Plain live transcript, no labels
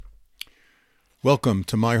Welcome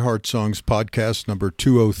to My Heart Songs podcast number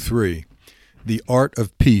 203, The Art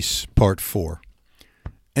of Peace, Part 4.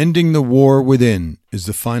 Ending the War Within is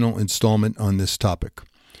the final installment on this topic.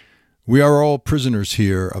 We are all prisoners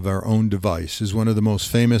here of our own device is one of the most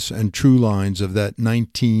famous and true lines of that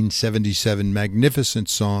 1977 magnificent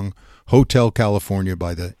song, Hotel California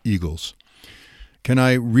by the Eagles. Can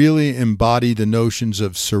I really embody the notions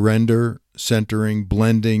of surrender, centering,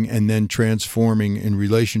 blending, and then transforming in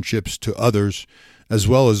relationships to others, as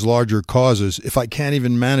well as larger causes, if I can't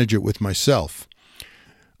even manage it with myself?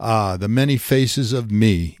 The many faces of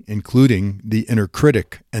me, including the inner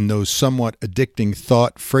critic and those somewhat addicting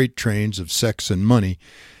thought freight trains of sex and money,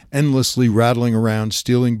 endlessly rattling around,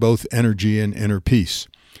 stealing both energy and inner peace.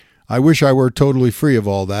 I wish I were totally free of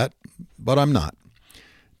all that, but I'm not.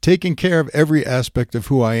 Taking care of every aspect of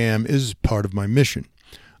who I am is part of my mission.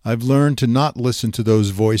 I've learned to not listen to those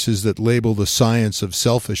voices that label the science of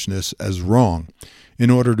selfishness as wrong. In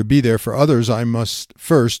order to be there for others, I must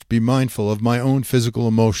first be mindful of my own physical,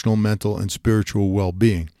 emotional, mental, and spiritual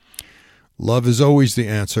well-being. Love is always the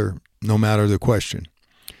answer, no matter the question.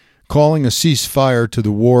 Calling a ceasefire to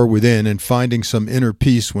the war within and finding some inner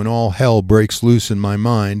peace when all hell breaks loose in my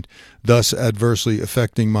mind, thus adversely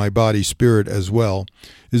affecting my body-spirit as well,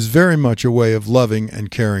 is very much a way of loving and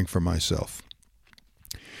caring for myself.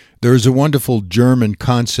 There is a wonderful German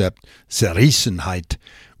concept, Zerrissenheit,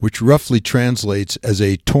 which roughly translates as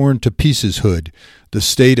a torn-to-pieces-hood, the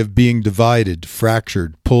state of being divided,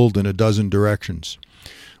 fractured, pulled in a dozen directions.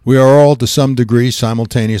 We are all, to some degree,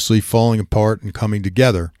 simultaneously falling apart and coming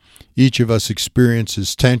together. Each of us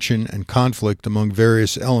experiences tension and conflict among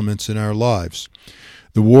various elements in our lives.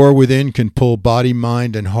 The war within can pull body,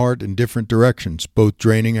 mind, and heart in different directions, both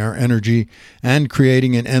draining our energy and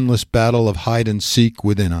creating an endless battle of hide and seek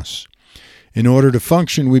within us. In order to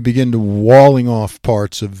function, we begin to walling off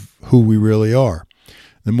parts of who we really are.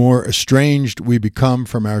 The more estranged we become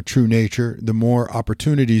from our true nature, the more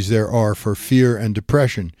opportunities there are for fear and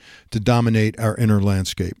depression to dominate our inner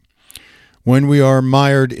landscape. When we are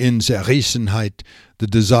mired in Zerrissenheit, the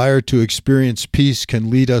desire to experience peace can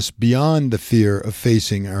lead us beyond the fear of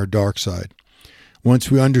facing our dark side. Once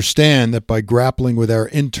we understand that by grappling with our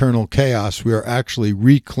internal chaos, we are actually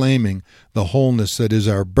reclaiming the wholeness that is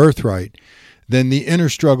our birthright, then the inner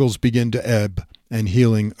struggles begin to ebb and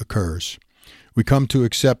healing occurs. We come to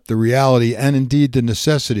accept the reality and indeed the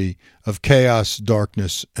necessity of chaos,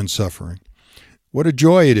 darkness, and suffering. What a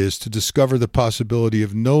joy it is to discover the possibility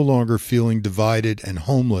of no longer feeling divided and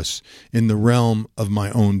homeless in the realm of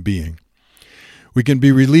my own being. We can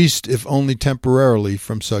be released, if only temporarily,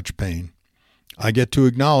 from such pain. I get to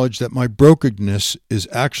acknowledge that my brokenness is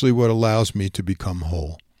actually what allows me to become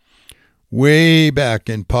whole. Way back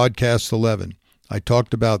in podcast 11, I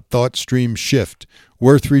talked about thought stream shift,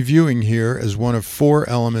 worth reviewing here as one of 4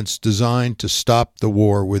 elements designed to stop the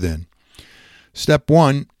war within. Step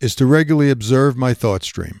 1 is to regularly observe my thought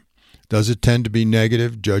stream. Does it tend to be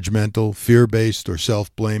negative, judgmental, fear-based, or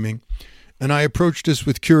self-blaming? And I approach this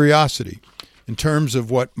with curiosity in terms of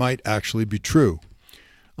what might actually be true.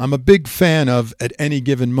 I'm a big fan of, at any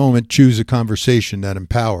given moment, choose a conversation that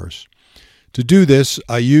empowers. To do this,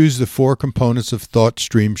 I use the 4 components of thought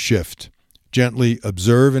stream shift. Gently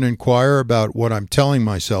observe and inquire about what I'm telling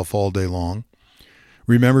myself all day long.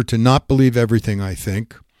 Remember to not believe everything I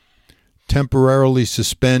think. Temporarily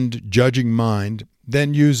suspend judging mind,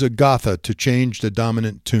 then use Agatha to change the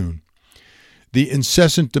dominant tune. The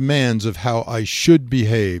incessant demands of how I should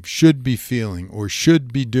behave, should be feeling, or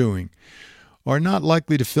should be doing are not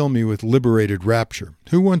likely to fill me with liberated rapture.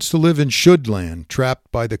 Who wants to live in should land, trapped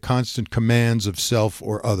by the constant commands of self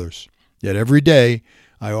or others? Yet every day,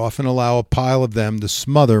 I often allow a pile of them to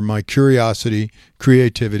smother my curiosity,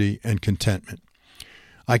 creativity, and contentment.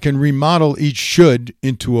 I can remodel each should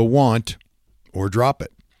into a want or drop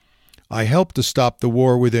it. I help to stop the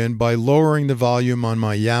war within by lowering the volume on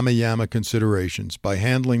my yama considerations, by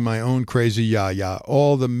handling my own crazy ya,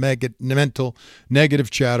 all the mental negative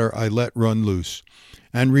chatter I let run loose,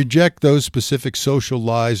 and reject those specific social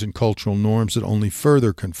lies and cultural norms that only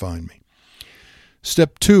further confine me.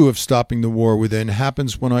 Step 2 of stopping the war within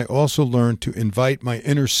happens when I also learn to invite my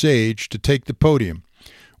inner sage to take the podium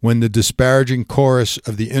when the disparaging chorus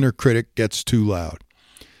of the inner critic gets too loud.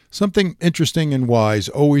 Something interesting and wise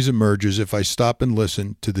always emerges if I stop and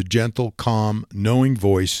listen to the gentle, calm, knowing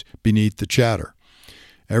voice beneath the chatter.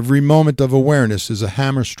 Every moment of awareness is a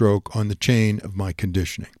hammer stroke on the chain of my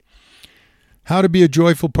conditioning. How to be a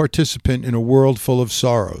joyful participant in a world full of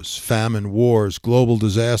sorrows, famine, wars, global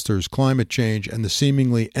disasters, climate change, and the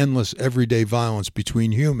seemingly endless everyday violence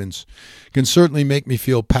between humans can certainly make me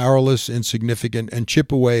feel powerless, insignificant, and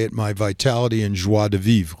chip away at my vitality and joie de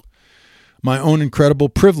vivre. My own incredible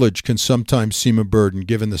privilege can sometimes seem a burden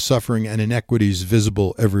given the suffering and inequities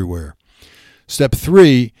visible everywhere. Step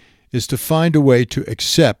 3 is to find a way to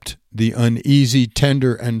accept the uneasy,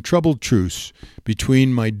 tender, and troubled truths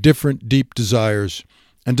between my different deep desires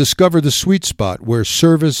and discover the sweet spot where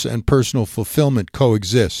service and personal fulfillment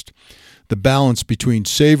coexist, the balance between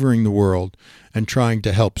savoring the world and trying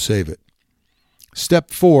to help save it.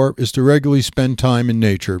 Step 4 is to regularly spend time in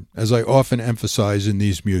nature, as I often emphasize in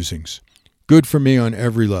these musings. Good for me on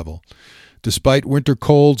every level. Despite winter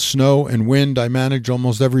cold, snow, and wind, I manage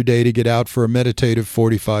almost every day to get out for a meditative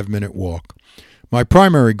 45-minute walk. My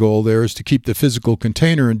primary goal there is to keep the physical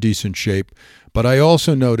container in decent shape, but I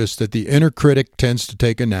also notice that the inner critic tends to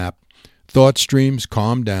take a nap, thought streams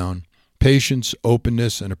calm down, patience,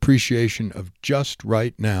 openness, and appreciation of just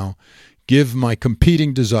right now give my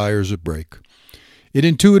competing desires a break. It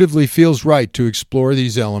intuitively feels right to explore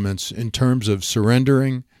these elements in terms of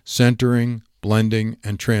surrendering, centering, blending,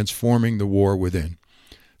 and transforming the war within.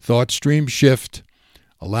 Thought streams shift,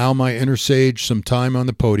 allow my inner sage some time on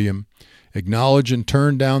the podium, acknowledge and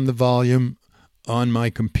turn down the volume on my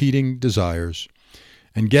competing desires,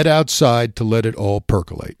 and get outside to let it all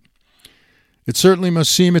percolate. It certainly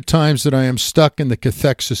must seem at times that I am stuck in the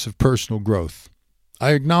cathexis of personal growth.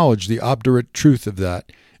 I acknowledge the obdurate truth of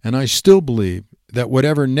that, and I still believe that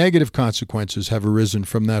whatever negative consequences have arisen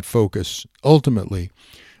from that focus, ultimately,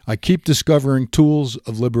 I keep discovering tools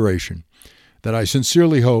of liberation that I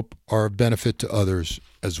sincerely hope are of benefit to others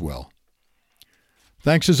as well.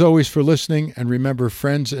 Thanks as always for listening, and remember,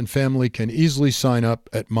 friends and family can easily sign up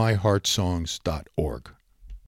at myheartsongs.org.